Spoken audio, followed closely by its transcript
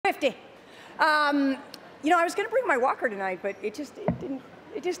50. You know, I was going to bring my walker tonight, but it just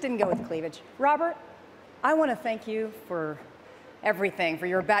didn't go with cleavage. Robert, I want to thank you for everything, for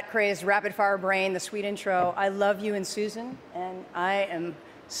your bat-crazed, rapid-fire brain, the sweet intro. I love you and Susan, and I am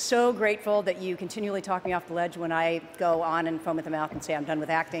so grateful that you continually talk me off the ledge when I go on and foam at the mouth and say, I'm done with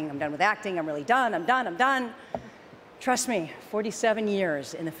acting, I'm done with acting, I'm really done, I'm done, I'm done. Trust me, 47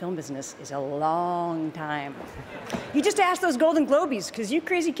 years in the film business is a long time. You just ask those Golden Globies, because you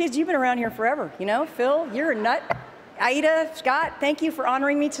crazy kids, you've been around here forever. You know, Phil, you're a nut. Aida, Scott, thank you for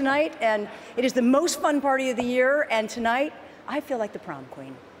honoring me tonight. And it is the most fun party of the year. And tonight, I feel like the prom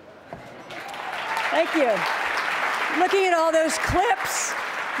queen. Thank you. Looking at all those clips,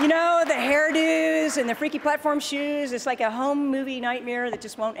 you know, the hairdos and the freaky platform shoes, it's like a home movie nightmare that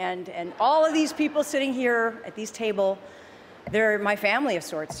just won't end. And all of these people sitting here at these tables, they're my family of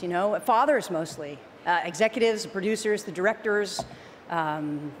sorts, you know, fathers mostly, executives, producers, the directors,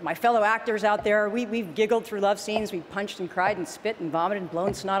 my fellow actors out there. We've giggled through love scenes, we've punched and cried and spit and vomited and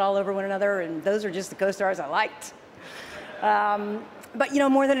blown snot all over one another, and those are just the co-stars I liked. But you know,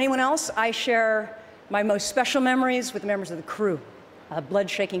 more than anyone else, I share my most special memories with the members of the crew.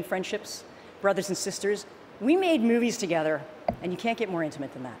 Blood-shaking friendships, brothers and sisters. We made movies together, and you can't get more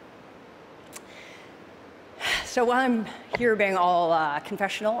intimate than that. So while I'm here being all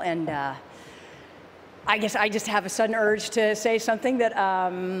confessional, and I guess I just have a sudden urge to say something that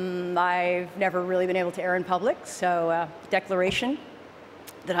I've never really been able to air in public, so declaration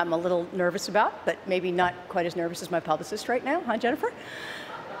that I'm a little nervous about, but maybe not quite as nervous as my publicist right now, huh, Jennifer?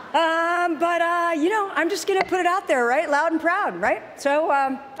 You know, I'm just gonna put it out there, right? Loud and proud, right? So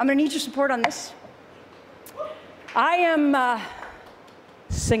I'm gonna need your support on this. I am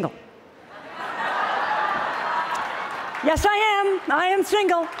single. Yes, I am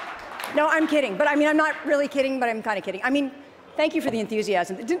single. No, I'm kidding, but I mean, I'm not really kidding, but I'm kind of kidding. I mean, thank you for the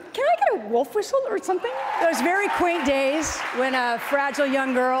enthusiasm. Can I get a wolf whistle or something? Those very quaint days when a fragile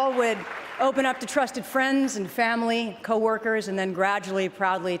young girl would open up to trusted friends and family, co-workers, and then gradually,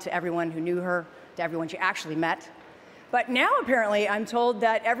 proudly to everyone who knew her, to everyone she actually met. But now, apparently, I'm told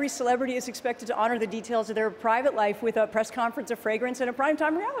that every celebrity is expected to honor the details of their private life with a press conference, a fragrance, and a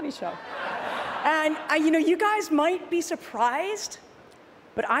primetime reality show. And, you know, you guys might be surprised,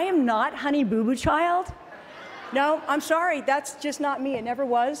 but I am not Honey Boo Boo Child. No, I'm sorry, that's just not me. It never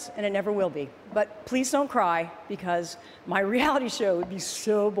was, and it never will be. But please don't cry, because my reality show would be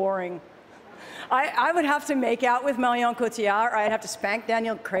so boring. I would have to make out with Marion Cotillard, or I'd have to spank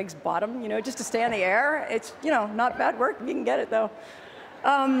Daniel Craig's bottom, you know, just to stay on the air. It's, you know, not bad work if you can get it, though.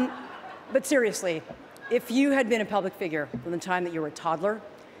 But seriously, if you had been a public figure from the time that you were a toddler,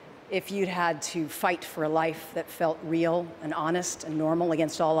 if you'd had to fight for a life that felt real and honest and normal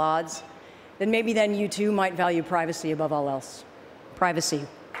against all odds, then maybe then you too might value privacy above all else. Privacy.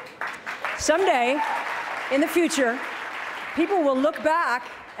 Someday, in the future, people will look back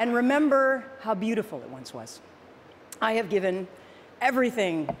and remember how beautiful it once was. I have given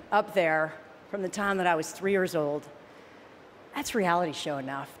everything up there from the time that I was 3 years old. That's reality show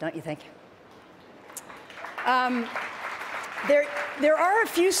enough, don't you think? There are a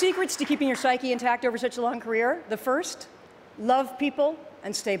few secrets to keeping your psyche intact over such a long career. The first, love people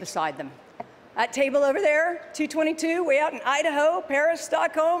and stay beside them. That table over there, 222, way out in Idaho, Paris,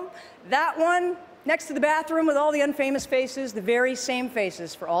 Stockholm, that one, next to the bathroom with all the unfamous faces, the very same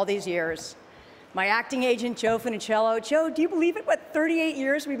faces for all these years. My acting agent, Joe Funicello. Joe, do you believe it? What, 38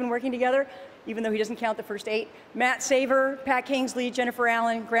 years we've been working together, even though he doesn't count the first 8. Matt Saver, Pat Kingsley, Jennifer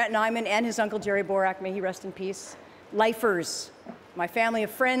Allen, Grant Nyman, and his uncle Jerry Borak, may he rest in peace. Lifers, my family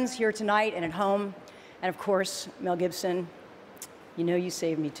of friends here tonight and at home. And of course, Mel Gibson, you know you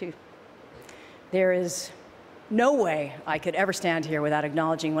saved me too. There is no way I could ever stand here without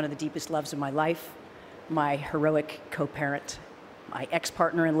acknowledging one of the deepest loves of my life, my heroic co-parent, my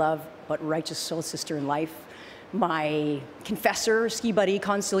ex-partner in love, but righteous soul sister in life, my confessor, ski buddy,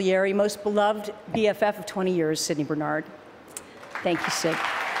 consigliere, most beloved BFF of 20 years, Sidney Bernard. Thank you, Sid.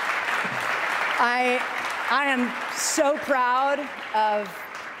 I am so proud of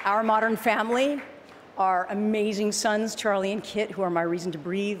our modern family, our amazing sons, Charlie and Kit, who are my reason to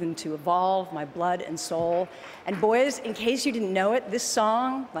breathe and to evolve, my blood and soul. And boys, in case you didn't know it, this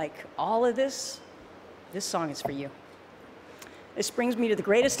song, like all of this song is for you. This brings me to the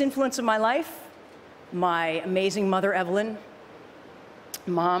greatest influence of my life, my amazing mother, Evelyn.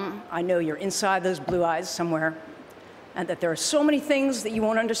 Mom, I know you're inside those blue eyes somewhere, and that there are so many things that you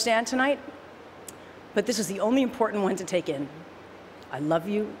won't understand tonight, but this is the only important one to take in. I love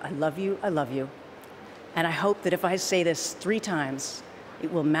you, I love you, I love you. And I hope that if I say this 3 times,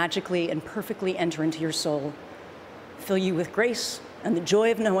 it will magically and perfectly enter into your soul, fill you with grace, and the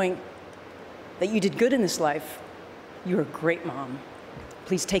joy of knowing that you did good in this life. You're a great mom.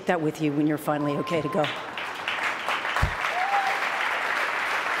 Please take that with you when you're finally okay to go.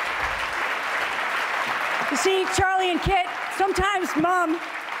 You see, Charlie and Kit, sometimes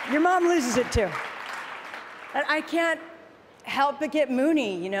your mom loses it too. And I can't help but get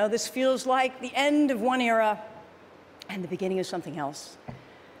moony, you know? This feels like the end of one era and the beginning of something else.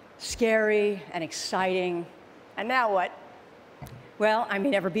 Scary and exciting. And now what? Well, I may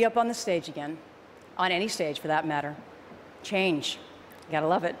never be up on the stage again, on any stage for that matter. Change, you gotta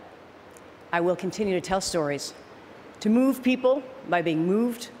love it. I will continue to tell stories, to move people by being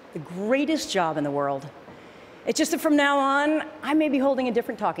moved, the greatest job in the world. It's just that from now on, I may be holding a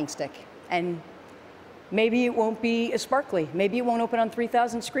different talking stick, and maybe it won't be as sparkly. Maybe it won't open on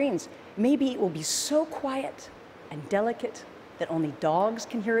 3,000 screens. Maybe it will be so quiet and delicate that only dogs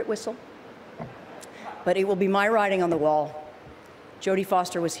can hear it whistle. But it will be my writing on the wall. Jodie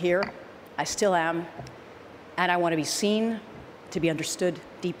Foster was here, I still am, and I want to be seen, to be understood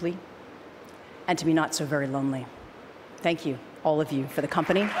deeply, and to be not so very lonely. Thank you, all of you, for the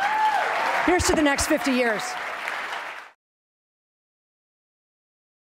company. Here's to the next 50 years.